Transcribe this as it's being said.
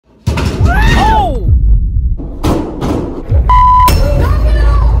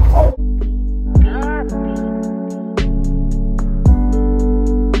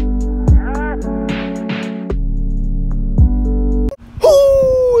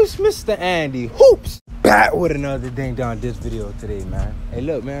Mr. Andy Hoops back with another Ding Dong Disc video today, man. Hey,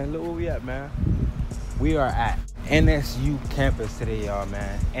 look, man, look where we at, man. We are at NSU campus today, y'all,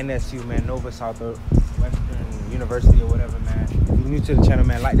 man. NSU, man, Nova Southwestern University or whatever, man. If you're new to the channel,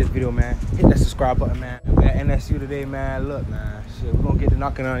 man, like this video, man. Hit that subscribe button, man. We're at NSU today, man. Look, man, shit, we're gonna get to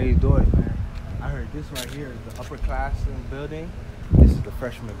knocking on these doors, man. I heard this right here is the upperclassmen building. This is the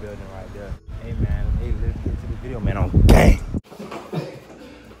freshman building right there. Hey, man, hey, let's get to the video, man, on gang.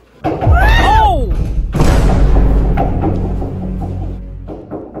 Oh!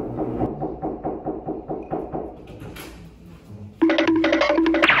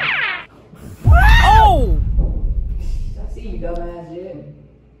 Oh! I see you, dumbass, yeah.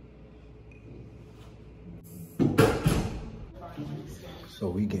 So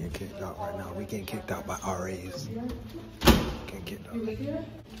we getting kicked out right now. We getting kicked out by RAs. Getting kicked out.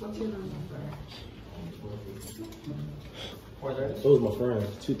 What's your number? Those are my friends,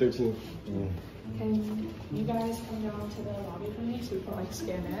 213. Can you guys come down to the lobby for me so we can like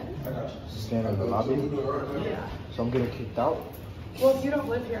scan in? I got you. Stand in the lobby. Yeah. So I'm getting kicked out. Well, if you don't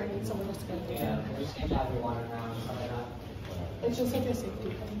live here, I need someone to scan in. Yeah, just can't have your water around and stuff like that. It's just like a safety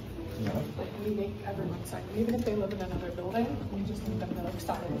thing. Yeah. Like we make everyone sign. Even if they live in another building, we just need them to like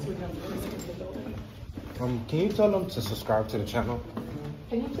sign in so we know they're in the building. Can you tell them to subscribe to the channel?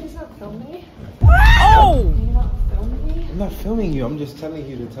 Can you please not film me? Oh! Can you not film me? I'm not filming you. I'm just telling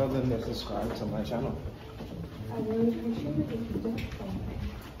you to tell them to subscribe to my channel. I really appreciate it if you don't film me.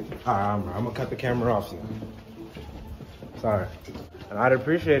 I'm gonna cut the camera off you. Sorry. And I'd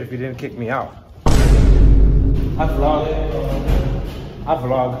appreciate it if you didn't kick me out. I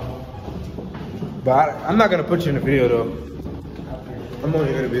vlog. But I'm not gonna put you in the video though. I'm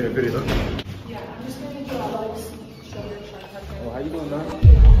only gonna be in the video. Yeah, I'm just gonna get you out like show your shirt. Oh, how you doing, man?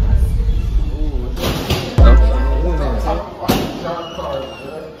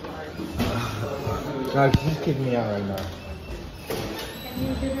 Nah, she's kicking me out right now. Can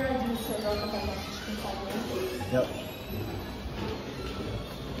you give your ID so I don't have that message? Yep.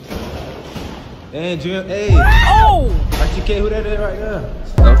 And Jim, hey. Oh! RTK, who that is right there?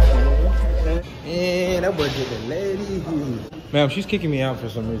 Okay. And that boy get the lady. Ma'am, she's kicking me out for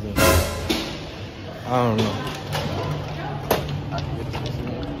some reason. I don't know.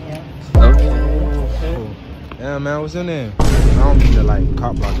 Oh. Yeah, man, what's your name? I don't mean to like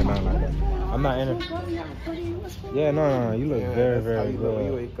cop block or nothing like that. I'm not in it. Yeah, no, you look very good.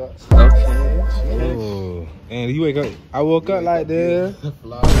 You wake up. Oh, and you wake up. I woke up like this.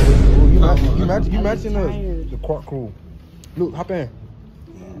 Oh, you matching the Quark crew. Luke, hop in.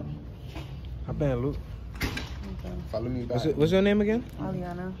 Hop in, Luke. Follow me back. What's your name again?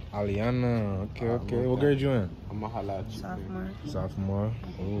 Aliana. Aliana. Okay. What grade you in? I'm gonna holla at you. Sophomore. Sophomore.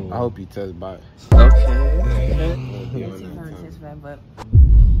 Ooh. I hope you test by. Okay. But I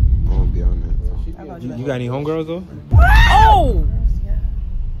won't be on that. You got any homegirls though? Oh! yeah.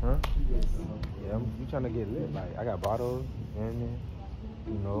 Huh? Yeah, we trying to get lit. Like, I got bottles, and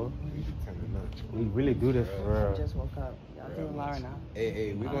you know, we really do this for I real. just woke up. Y'all doing a lot right now.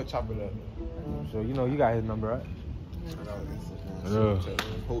 Hey, we gonna chop it up. So you know, you got his number, right? I got this. Yeah.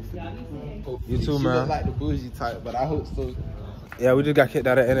 Hopefully. You too, She man. look like the bougie type, but I hope so. Yeah, we just got kicked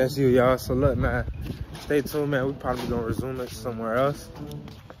out of NSU, y'all. So look, man, stay tuned, man. We probably gonna resume it somewhere else.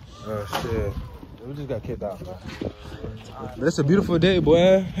 Oh shit, we just got kicked out, man. But it's a beautiful day,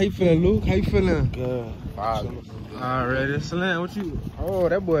 boy. How you feeling, Luke? How you feeling? Good. Alright, excellent. What you? Oh,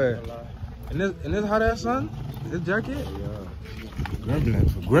 that boy. And this hot ass sun? This jacket? Yeah.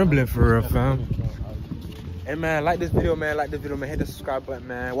 Grambling for real, fam. Hey man, like this video, man. Hit the subscribe button,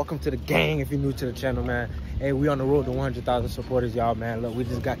 man. Welcome to the gang if you're new to the channel, man. Hey, we on the road to 100,000 supporters, y'all, man. Look, we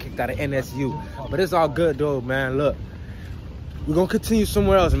just got kicked out of NSU. But it's all good, though, man. Look, we're going to continue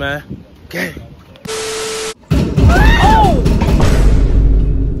somewhere else, man. Gang. Oh!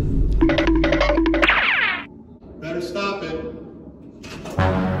 Better stop it.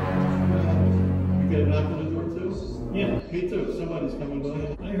 You get a knock on the door too? Yeah, me too. Somebody's coming by.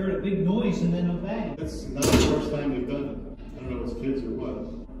 I heard a big noise and then a bang. That's not the first time they've done it. I don't know if it's kids or what.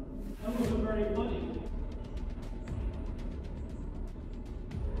 That wasn't very funny.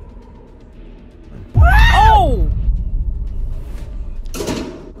 Oh!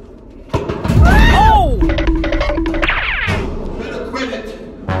 Oh! Better quit it.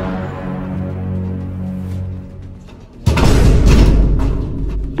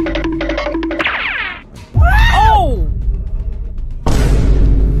 Oh!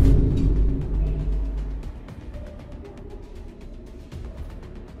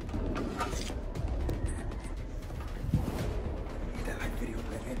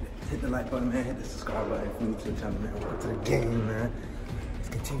 Hit the like button, man. Hit the subscribe button if you're new to the channel, man. Welcome to the game, man. Let's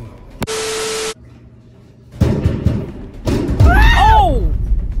continue. continue. Oh!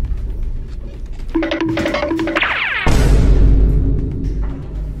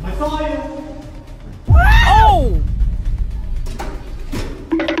 I saw you. Oh!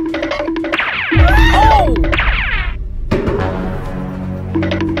 Oh!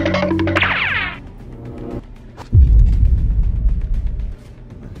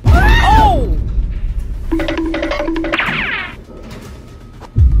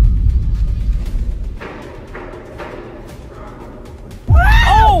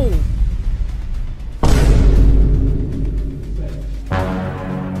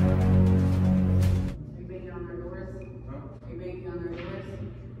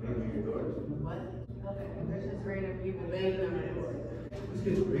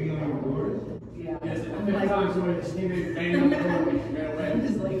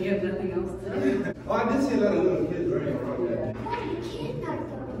 Oh, I did see a lot of little kids running around that.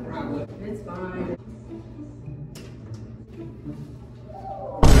 It's fine.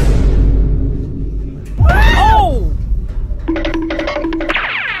 Oh!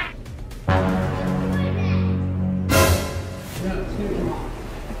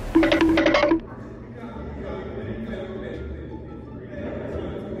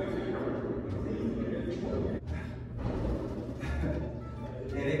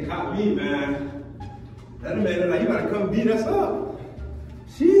 Yeah, they caught me, man. That man look like you gotta come beat us up.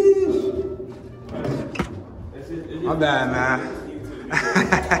 Sheesh. My bad, man.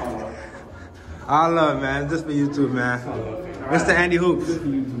 All love, man. Just for YouTube, man. Mr. Andy Hoops.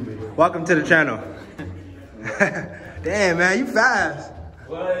 Welcome to the channel. Damn, man, you fast.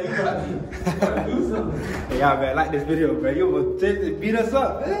 Well, you gotta do something. Hey, y'all, man, like this video, man. You almost beat us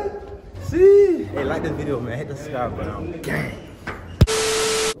up, man. See? Hey, like this video, man. Hit the subscribe button. Gang.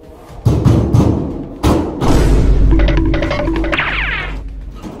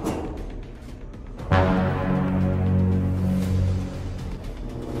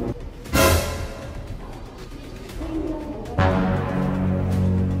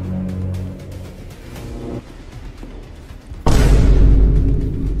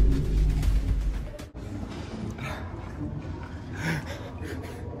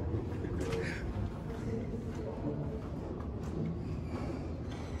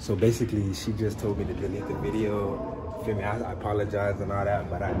 So basically, she just told me to delete the video. You feel me? I apologize and all that,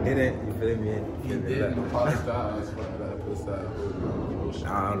 but I didn't. You feel me? You didn't apologize for that episode.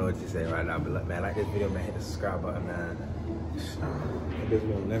 I don't know what you say right now, but look, man, like this video, man, hit the subscribe button, man. Hit this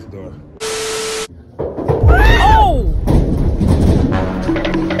one next door. Oh!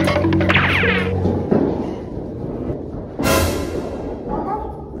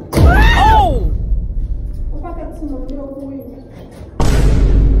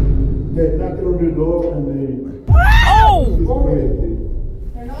 They knocked on the door and they... Oh!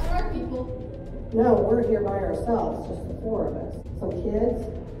 They're not our people. No, we're here by ourselves, just the four of us. Some kids.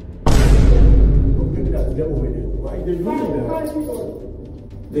 Look at that devil with it. Why did you do that?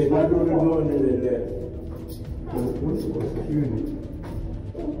 They knocked on the door and then they left. The police was security.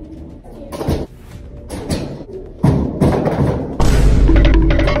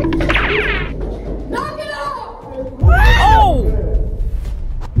 Knock it off! Oh!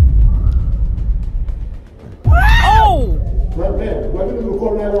 My man, why didn't you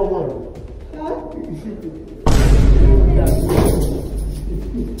call 911?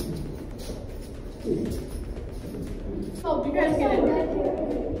 Oh, you guys get it.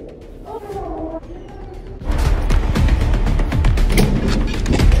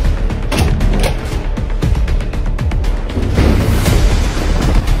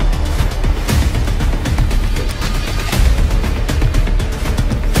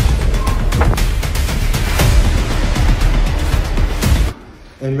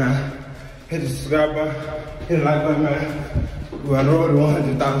 Hey, man, hit the subscribe button, hit the like button, man. We're on the road to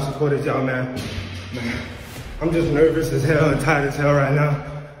 100,000 supporters, y'all, man. Man, I'm just nervous as hell and tired as hell right now.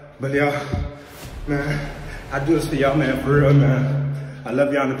 But y'all, man, I do this for y'all, man, for real, man. I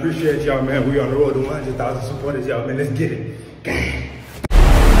love y'all and appreciate y'all, man. We on the road to 100,000 supporters, y'all, man. Let's get it. Gang.